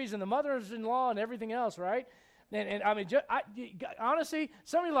anniversaries and the mothers-in-law and everything else, right? And I mean, honestly,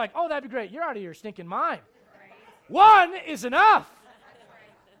 somebody like, oh, that'd be great. You're out of your stinking mind. One is enough.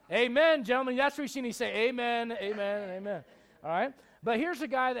 Amen, gentlemen. That's what we've seen. He say, amen, amen, amen. All right? But here's a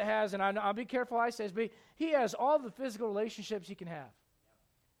guy that has, and I'll be careful I say this, but he has all the physical relationships he can have.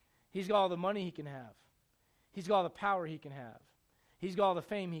 He's got all the money he can have. He's got all the power he can have. He's got all the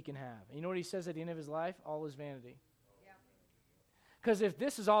fame he can have. And you know what he says at the end of his life? All is vanity. Because if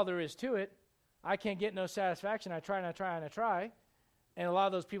this is all there is to it, I can't get no satisfaction. I try and I try and I try. And a lot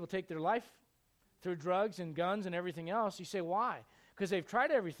of those people take their life through drugs and guns and everything else. You say, why? Because they've tried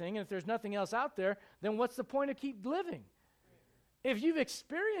everything, and if there's nothing else out there, then what's the point of keep living? If you've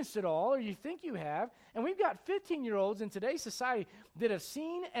experienced it all, or you think you have, and we've got 15-year-olds in today's society that have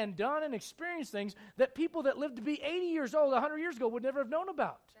seen and done and experienced things that people that lived to be 80 years old 100 years ago would never have known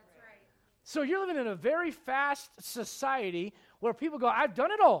about. That's right. So you're living in a very fast society where people go, I've done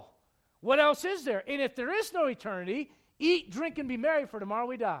it all. What else is there? And if there is no eternity, eat, drink, and be merry, for tomorrow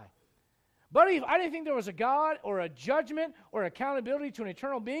we die. But if I didn't think there was a God or a judgment or accountability to an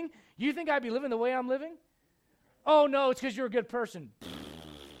eternal being, you think I'd be living the way I'm living? Oh, no, it's because you're a good person.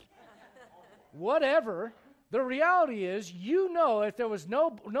 Whatever. The reality is, you know, if there was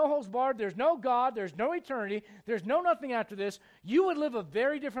no holds barred, there's no God, there's no eternity, there's no nothing after this, you would live a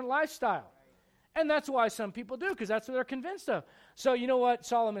very different lifestyle. And that's why some people do, because that's what they're convinced of. So you know what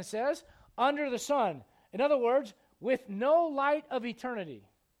Solomon says? Under the sun. In other words, with no light of eternity.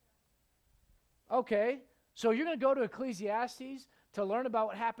 Okay, so you're going to go to Ecclesiastes to learn about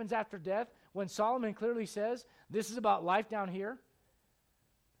what happens after death when Solomon clearly says this is about life down here?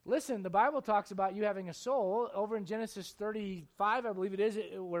 Listen, the Bible talks about you having a soul. Over in Genesis 35, I believe it is,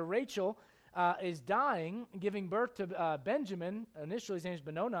 where Rachel is dying, giving birth to Benjamin. Initially, his name is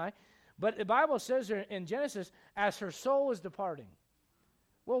Benoni. But the Bible says in Genesis, as her soul is departing.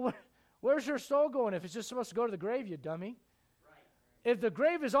 Well, where's her soul going if it's just supposed to go to the grave, you dummy? If the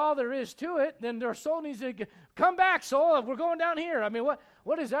grave is all there is to it, then their soul needs to come back, soul. We're going down here. I mean,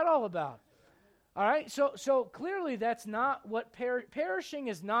 what is that all about? All right, so clearly that's not what perishing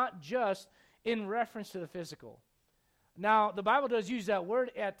is not just in reference to the physical. Now, the Bible does use that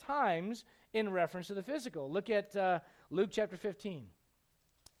word at times in reference to the physical. Look at Luke chapter 15.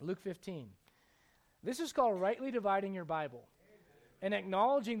 Luke 15. This is called rightly dividing your Bible and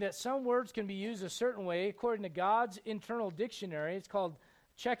acknowledging that some words can be used a certain way according to God's internal dictionary. It's called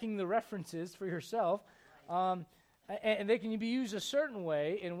checking the references for yourself. And they can be used a certain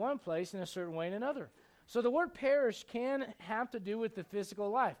way in one place and a certain way in another. So the word perish can have to do with the physical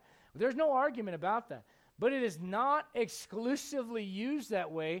life. There's no argument about that. But it is not exclusively used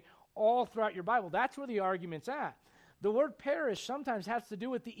that way all throughout your Bible. That's where the argument's at. The word perish sometimes has to do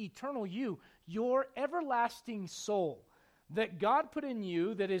with the eternal you, your everlasting soul. that God put in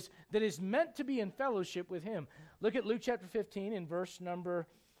you that is meant to be in fellowship with him. Look at Luke chapter 15 in verse number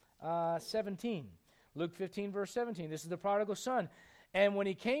 17. Luke 15, verse 17. This is the prodigal son. And when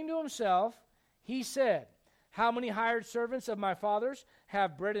he came to himself, he said, how many hired servants of my father's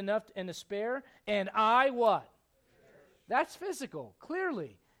have bread enough and to spare? And I what? That's physical,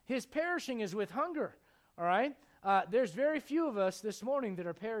 clearly. His perishing is with hunger, all right? There's very few of us this morning that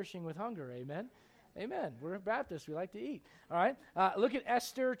are perishing with hunger, amen? Amen. We're Baptists. We like to eat, all right? Look at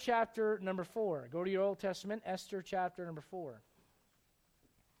Esther chapter number 4. Go to your Old Testament, Esther chapter number 4.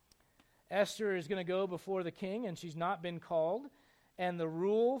 Esther is going to go before the king, and she's not been called. And the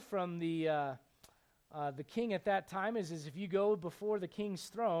rule from the king at that time is if you go before the king's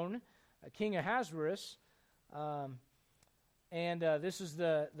throne, King Ahasuerus, and this is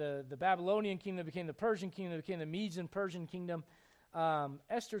the Babylonian kingdom that became the Persian kingdom, that became the Medes and Persian kingdom.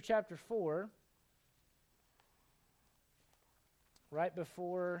 Esther chapter 4, right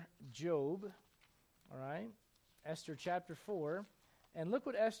before Job, all right? Esther chapter 4. And look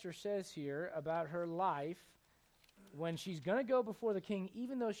what Esther says here about her life when she's going to go before the king,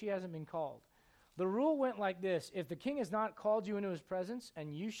 even though she hasn't been called. The rule went like this. If the king has not called you into his presence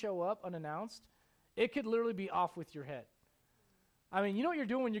and you show up unannounced, it could literally be off with your head. I mean, you know what you're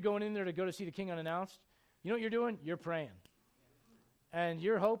doing when you're going in there to go to see the king unannounced? You know what you're doing? You're praying. And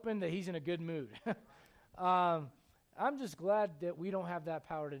you're hoping that he's in a good mood. I'm just glad that we don't have that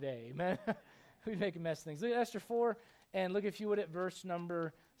power today. Amen. We make a mess of things. Look at Esther 4. And look, if you would, at verse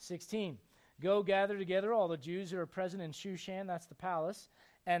number 16. Go gather together all the Jews who are present in Shushan, that's the palace,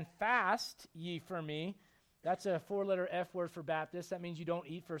 and fast ye for me. That's a 4-letter F word for Baptist. That means you don't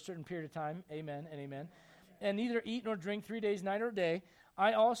eat for a certain period of time. Amen and amen. And neither eat nor drink 3 days, night or day.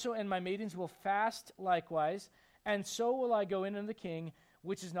 I also and my maidens will fast likewise, and so will I go in unto the king,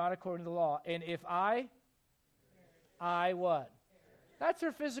 which is not according to the law. And if I what? That's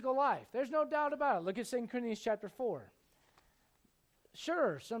her physical life. There's no doubt about it. Look at 2 Corinthians chapter 4.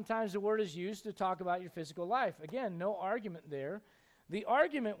 Sure, sometimes the word is used to talk about your physical life. Again, no argument there. The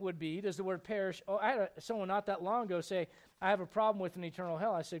argument would be, does the word perish? Oh, I had someone not that long ago say, I have a problem with an eternal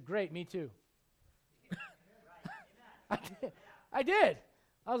hell. I said, great, me too. I did.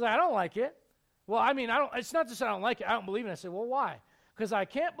 I was like, I don't like it. Well, I mean, it's not just I don't like it. I don't believe it. I said, well, why? Because I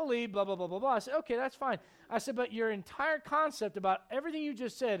can't believe blah, blah, blah, blah, blah. I said, okay, that's fine. I said, but your entire concept about everything you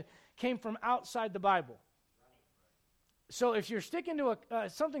just said came from outside the Bible. So if you're sticking to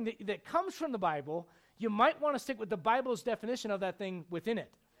something that comes from the Bible, you might want to stick with the Bible's definition of that thing within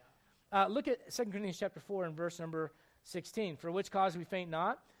it. Look at 2 Corinthians chapter 4 and verse number 16. For which cause we faint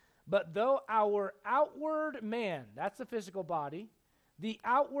not, but though our outward man, that's the physical body, the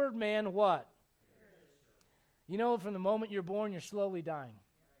outward man what? You know, from the moment you're born, you're slowly dying.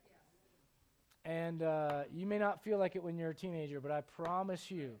 And you may not feel like it when you're a teenager, but I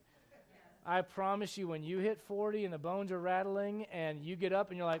promise you, when you hit 40 and the bones are rattling and you get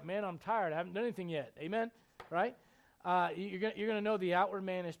up and you're like, man, I'm tired. I haven't done anything yet. Amen? Right? You're going to know the outward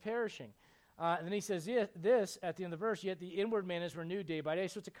man is perishing. And then he says this at the end of the verse, yet the inward man is renewed day by day.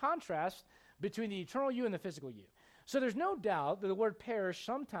 So it's a contrast between the eternal you and the physical you. So there's no doubt that the word perish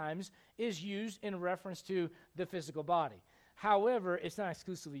sometimes is used in reference to the physical body. However, it's not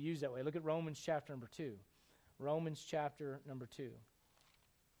exclusively used that way. Look at Romans chapter number 2. Romans chapter number 2.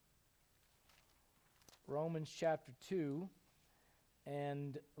 Romans chapter 2,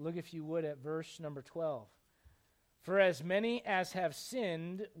 and look, if you would, at verse number 12. For as many as have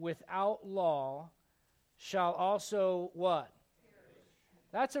sinned without law shall also what? Perish.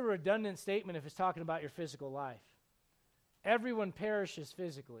 That's a redundant statement if it's talking about your physical life. Everyone perishes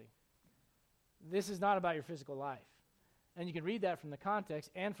physically. This is not about your physical life. And you can read that from the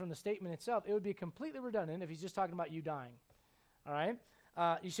context and from the statement itself. It would be completely redundant if he's just talking about you dying. All right?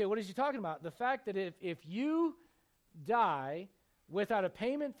 You say, what is he talking about? The fact that if you die without a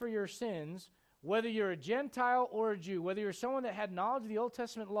payment for your sins, whether you're a Gentile or a Jew, whether you're someone that had knowledge of the Old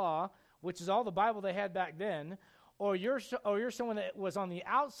Testament law, which is all the Bible they had back then, or you're someone that was on the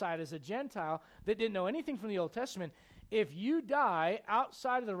outside as a Gentile that didn't know anything from the Old Testament, if you die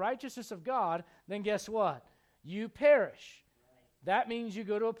outside of the righteousness of God, then guess what? You perish. That means you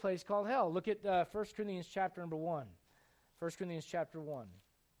go to a place called hell. Look at 1 Corinthians chapter number 1. 1 Corinthians chapter 1.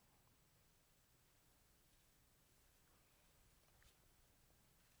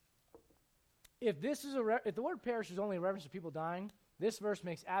 If the word perish is only a reference to people dying, this verse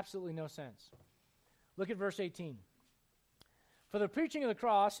makes absolutely no sense. Look at verse 18. For the preaching of the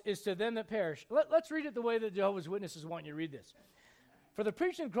cross is to them that perish. Let's read it the way that Jehovah's Witnesses want you to read this. For the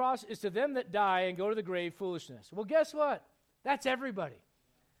preaching of the cross is to them that die and go to the grave foolishness. Well, guess what? That's everybody.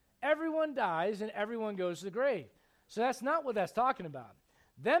 Everyone dies and everyone goes to the grave. So that's not what that's talking about.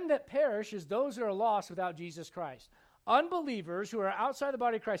 Them that perish is those that are lost without Jesus Christ. Unbelievers who are outside the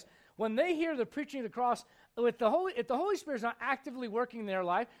body of Christ, when they hear the preaching of the cross, if the Holy Spirit's not actively working in their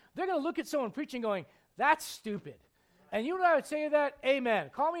life, they're going to look at someone preaching going, that's stupid. And you know what I would say to that? Amen.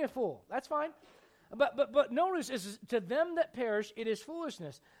 Call me a fool. That's fine. But notice, is to them that perish, it is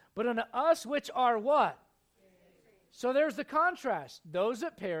foolishness. But unto us which are what? So there's the contrast. Those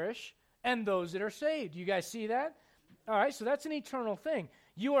that perish and those that are saved. You guys see that? All right, so that's an eternal thing.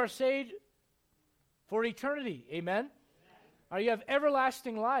 You are saved for eternity. Amen? You have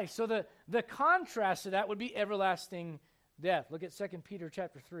everlasting life. So the contrast to that would be everlasting death. Look at 2 Peter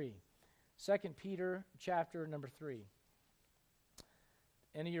chapter 3. 2 Peter chapter number 3.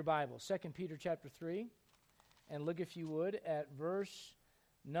 End of your Bible. 2 Peter chapter 3. And look, if you would, at verse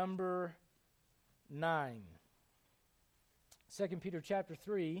number 9. 2 Peter chapter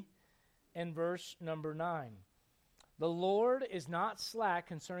 3 and verse number 9. The Lord is not slack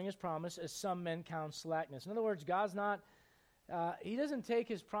concerning his promise, as some men count slackness. In other words, God's not, he doesn't take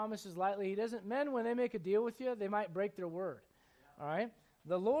his promises lightly. Men, when they make a deal with you, they might break their word. All right?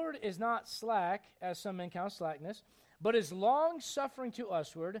 The Lord is not slack, as some men count slackness, but is long-suffering to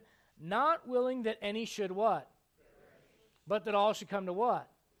usward, not willing that any should what? But that all should come to what?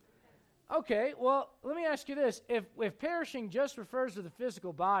 Okay, well, let me ask you this. If perishing just refers to the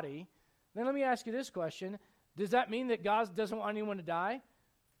physical body, then let me ask you this question. Does that mean that God doesn't want anyone to die?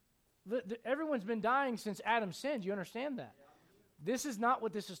 Everyone's been dying since Adam sinned. You understand that? This is not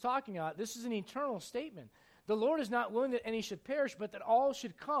what this is talking about. This is an eternal statement. The Lord is not willing that any should perish, but that all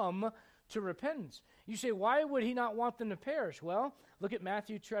should come to repentance. You say, why would he not want them to perish? Well, look at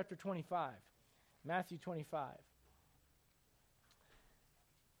Matthew chapter 25. Matthew 25.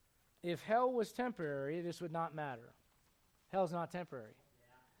 If hell was temporary, this would not matter. Hell's not temporary.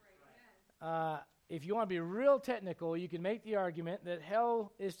 If you want to be real technical, you can make the argument that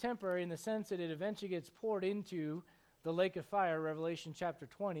hell is temporary in the sense that it eventually gets poured into the lake of fire, Revelation chapter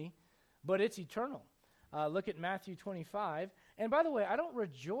 20, but it's eternal. Look at Matthew 25. And by the way, I don't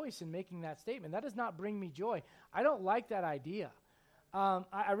rejoice in making that statement. That does not bring me joy. I don't like that idea.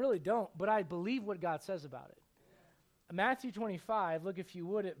 I really don't, but I believe what God says about it. Matthew 25, look if you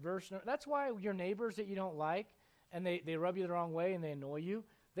would at verse. That's why your neighbors that you don't like and they rub you the wrong way and they annoy you,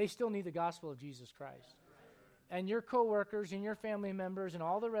 they still need the gospel of Jesus Christ. And your coworkers and your family members and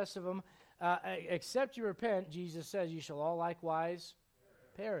all the rest of them, except you repent, Jesus says, you shall all likewise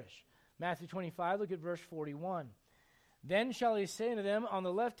perish. Matthew 25, look at verse 41. Then shall he say unto them on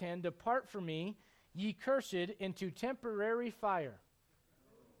the left hand, depart from me, ye cursed, into temporary fire.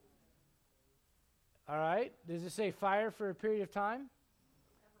 All right? Does it say fire for a period of time?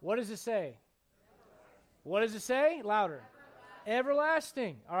 What does it say? What does it say? Louder.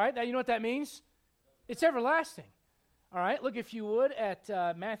 Everlasting. All right, now you know what that means? It's everlasting. All right, look if you would at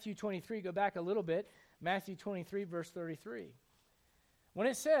Matthew 23. Go back a little bit. Matthew 23, verse 33. When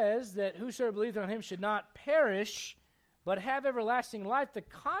it says that whosoever believeth on him should not perish, but have everlasting life, the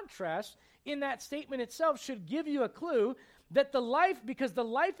contrast in that statement itself should give you a clue that the life, because the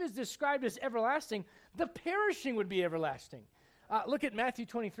life is described as everlasting, the perishing would be everlasting. Look at Matthew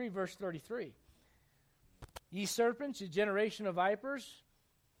 23, verse 33. Ye serpents, ye generation of vipers,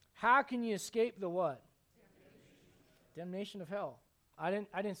 how can ye escape the what? Damnation of hell. I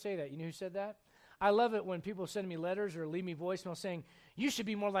didn't say that. You know who said that? I love it when people send me letters or leave me voicemail saying, you should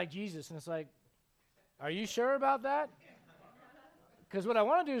be more like Jesus. And it's like, are you sure about that? Because what I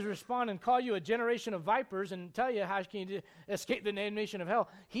want to do is respond and call you a generation of vipers and tell you how can you escape the damnation of hell.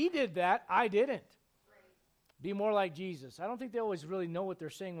 He did that. I didn't. Be more like Jesus. I don't think they always really know what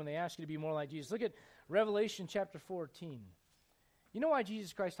they're saying when they ask you to be more like Jesus. Look at Revelation chapter 14. You know why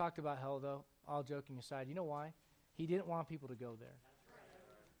Jesus Christ talked about hell, though? All joking aside. You know why? He didn't want people to go there.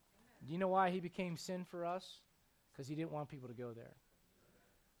 Do you know why he became sin for us? Because he didn't want people to go there.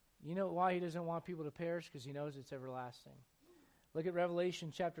 You know why he doesn't want people to perish? Because he knows it's everlasting. Look at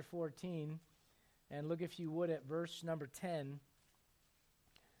Revelation chapter 14, and look, if you would, at verse number 10.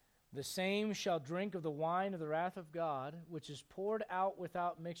 The same shall drink of the wine of the wrath of God, which is poured out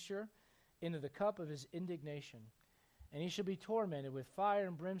without mixture into the cup of his indignation. And he shall be tormented with fire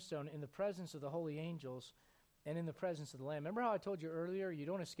and brimstone in the presence of the holy angels and in the presence of the Lamb. Remember how I told you earlier, you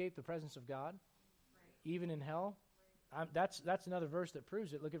don't escape the presence of God, even in hell? That's another verse that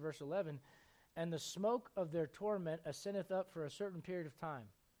proves it. Look at verse 11. And the smoke of their torment ascendeth up for a certain period of time.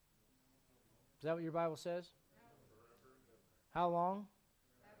 Is that what your Bible says? How long?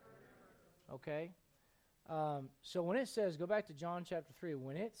 Okay. So when it says, go back to John chapter 3,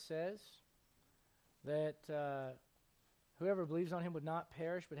 when it says that whoever believes on him would not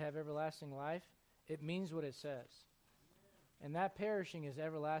perish but have everlasting life, it means what it says. And that perishing is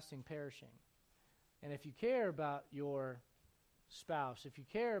everlasting perishing. And if you care about your spouse, if you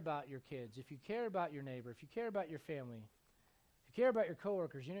care about your kids, if you care about your neighbor, if you care about your family, if you care about your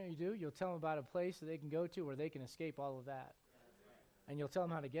coworkers, you know what you do? You'll tell them about a place that they can go to where they can escape all of that. And you'll tell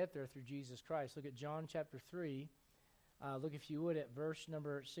them how to get there through Jesus Christ. Look at John chapter 3. Look, if you would, at verse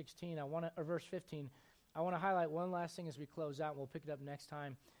number 16. Or verse 15. I want to highlight one last thing as we close out, and we'll pick it up next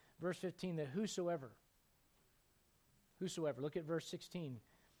time. Verse 15, that whosoever. Look at verse 16.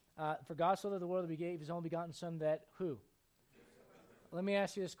 For God so loved the world that he gave his only begotten Son, that who? Let me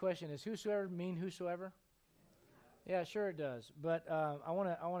ask you this question. Does whosoever mean whosoever? Yeah, sure it does. But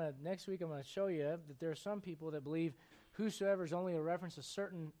next week I'm going to show you that there are some people that believe whosoever is only a reference to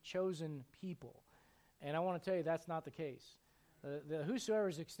certain chosen people. And I want to tell you that's not the case. The whosoever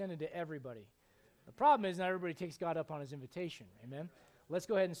is extended to everybody. The problem is not everybody takes God up on his invitation. Amen? Let's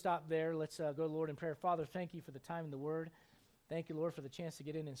go ahead and stop there. Let's go to the Lord in prayer. Father, thank you for the time in the Word. Thank you, Lord, for the chance to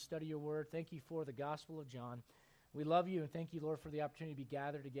get in and study your Word. Thank you for the Gospel of John. We love you, and thank you, Lord, for the opportunity to be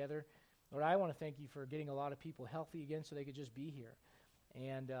gathered together. Lord, I want to thank you for getting a lot of people healthy again so they could just be here.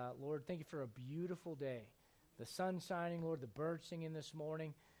 And, Lord, thank you for a beautiful day. The sun shining, Lord, the birds singing this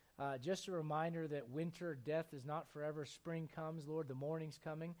morning. Just a reminder that winter, death is not forever. Spring comes, Lord, the morning's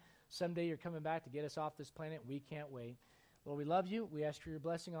coming. Someday you're coming back to get us off this planet. We can't wait. Lord, we love you. We ask for your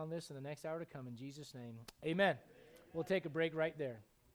blessing on this in the next hour to come. In Jesus' name, amen. We'll take a break right there.